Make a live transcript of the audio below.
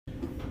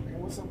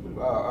What's up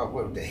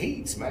with the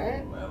heats,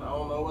 man? Man, I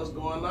don't know what's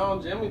going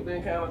on. Jimmy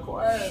been kind of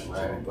quiet,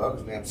 man. Jimmy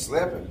Buckets them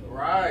slipping.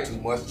 Right. Too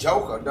much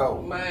Joker,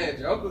 though. Man,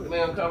 Joker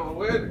them coming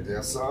with it.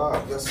 Yes,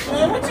 sir. Yes, sir.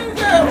 Man, what you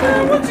got,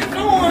 man? What you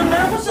doing,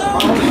 man? What's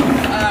up?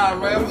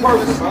 Man, we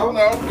working, just, bro.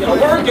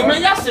 Y'all working,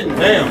 man. Y'all sitting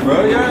down,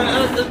 bro.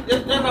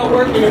 Y'all not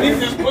working, and he's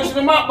just pushing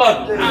them out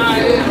bucket.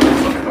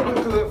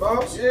 Good,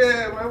 boss.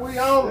 Yeah, man, we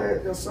on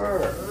it. Yes, sir.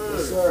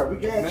 Yes, sir. We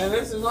got you. Man,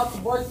 this is up to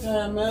break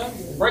time, man.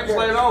 Break's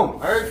later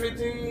on. I heard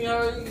 15,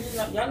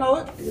 y'all know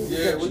it?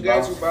 Yeah, we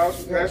got you,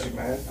 boss. We got you,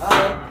 man. All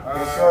right.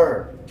 Yes,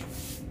 sir.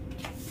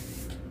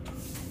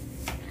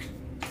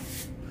 I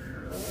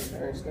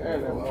can't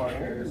stand that one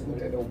here.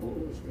 That no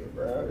bullshit,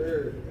 bro.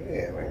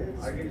 Yeah, man.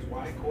 Like he's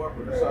white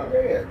corporate or Yeah, something.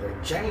 they're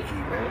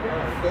janky,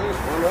 man.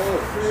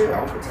 Yeah,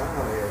 off the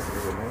time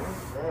ass here, man.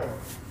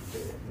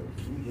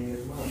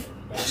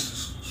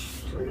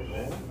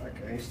 Man. I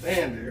can't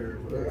stand it here,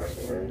 bro. I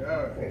swear to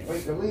God. Can't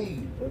wait to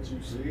leave. What you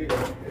see?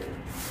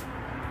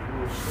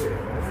 Bullshit,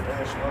 man.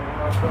 That's one of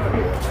my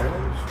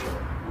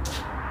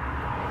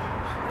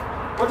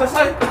What I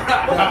say?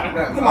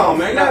 Come on,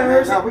 man. Y'all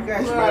heard Nah, we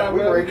got you, man. We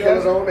ready to kill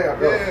us on now,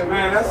 bro. Yeah,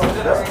 man, that's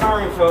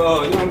term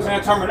for, you know what I'm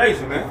saying,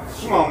 termination, man.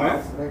 Come on,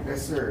 man. Make that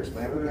serious,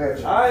 man. We got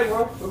you. All right,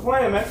 bro. We're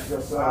playing, man.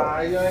 Yes,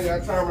 sir. You ain't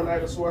got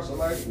Terminator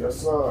Schwarzenegger. Yes,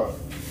 sir.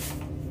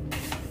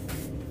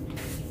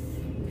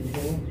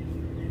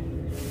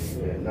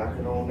 Yeah, knock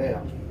it on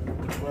down.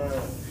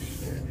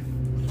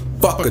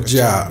 Fuck a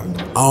job.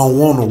 I don't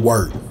wanna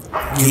work.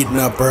 Getting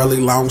up early,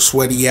 long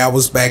sweaty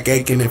hours, back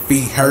aching and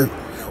feet hurt.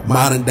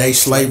 Modern day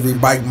slavery,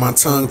 bite my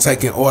tongue,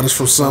 taking orders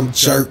from some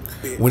jerk.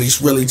 When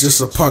he's really just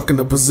a punk in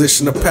a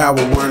position of power,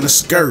 wearing a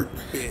skirt.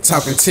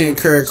 Talking 10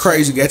 karat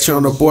crazy, got you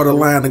on the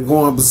borderline and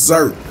going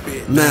berserk.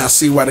 Now I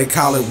see why they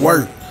call it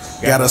work.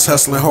 Got us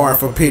hustling hard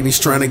for pennies,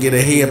 trying to get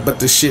ahead,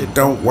 but the shit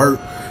don't work.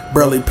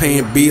 Barely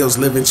paying bills,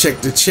 living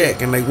check to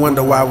check, and they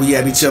wonder why we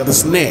at each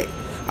other's neck.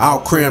 All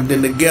crammed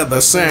in together,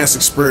 a science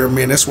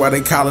experiment, that's why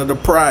they call it a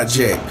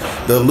project.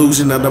 The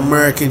illusion of the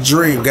American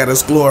dream got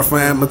us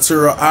glorifying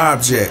material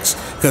objects,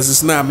 cause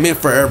it's not meant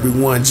for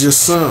everyone,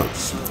 just some.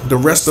 The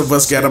rest of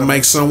us gotta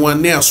make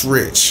someone else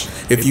rich.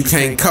 If you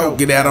can't cope,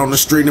 get out on the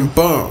street and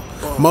bum.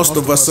 Most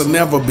of us will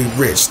never be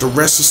rich, the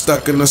rest are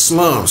stuck in the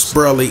slums,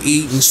 barely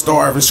eating,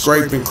 starving,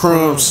 scraping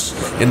crumbs.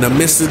 In the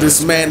midst of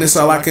this madness,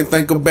 all I can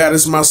think about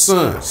is my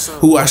son,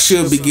 who I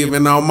should be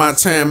giving all my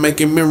time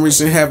making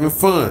memories and having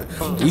fun.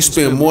 You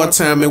spend more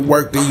time at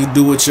work than you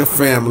do with your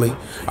family.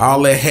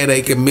 All that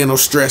headache and mental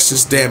stress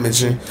is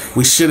damaging.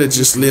 We should have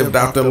just lived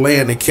out the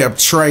land and kept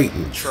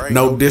trading.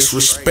 No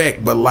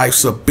disrespect, but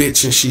life's a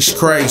bitch and she's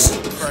crazy.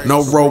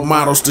 No role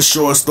models to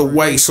show us the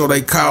way, so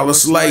they call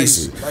us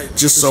lazy.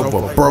 Just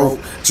over broke,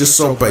 just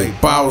obey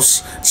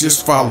boss.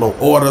 Just follow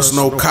orders,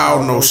 no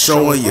call, no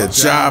showing. Your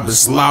job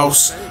is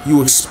lost.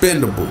 You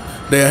expendable.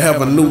 They'll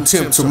have a new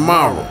temp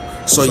tomorrow,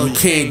 so you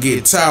can't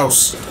get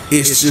tossed.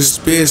 It's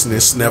just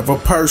business, never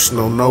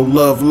personal, no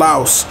love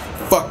lost.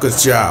 Fuck a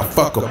job,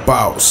 fuck a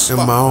boss. In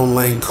my own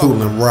lane,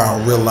 cool and raw,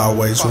 real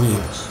always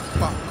wins.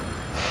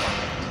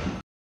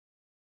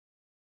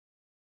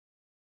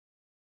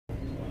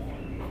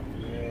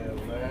 Yeah,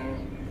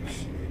 man.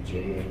 Shit,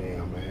 Jimmy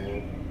now,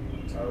 man.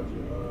 Told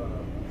you,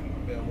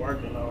 I've been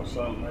working on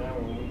something, man.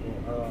 When we can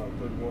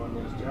quit doing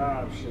this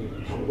job shit.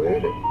 I'm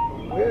with it.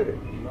 I'm with it.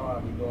 You know, I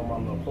be doing my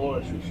little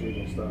poetry shit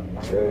and stuff.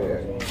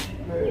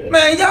 Yeah.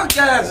 Man, y'all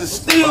guys are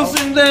still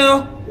sitting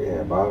down.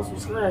 Yeah, boss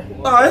was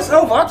cracking. Oh, it's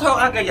over.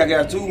 I gave y'all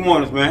guys 2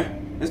 mornings, man.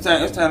 It's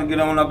time to get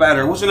on up out of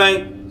here. What's your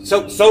name?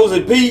 So's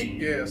and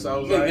Pete? Yeah, so I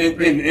was And like,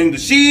 the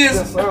shears?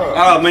 Yes, sir.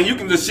 Oh, man, you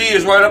can the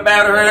shears right up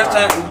out of here. It's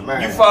time.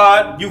 Man.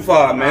 You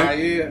fired, man.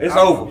 yeah. It's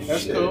over.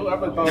 That's cool. I've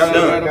been Y'all throwing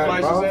done. other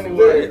places Boss.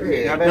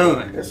 anyway. Yeah, Y'all man.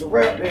 done. It's a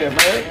wrap there,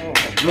 man.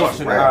 You want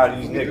to hire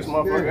these Get this niggas.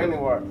 motherfucker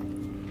anywhere.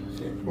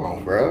 Come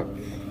on, bro.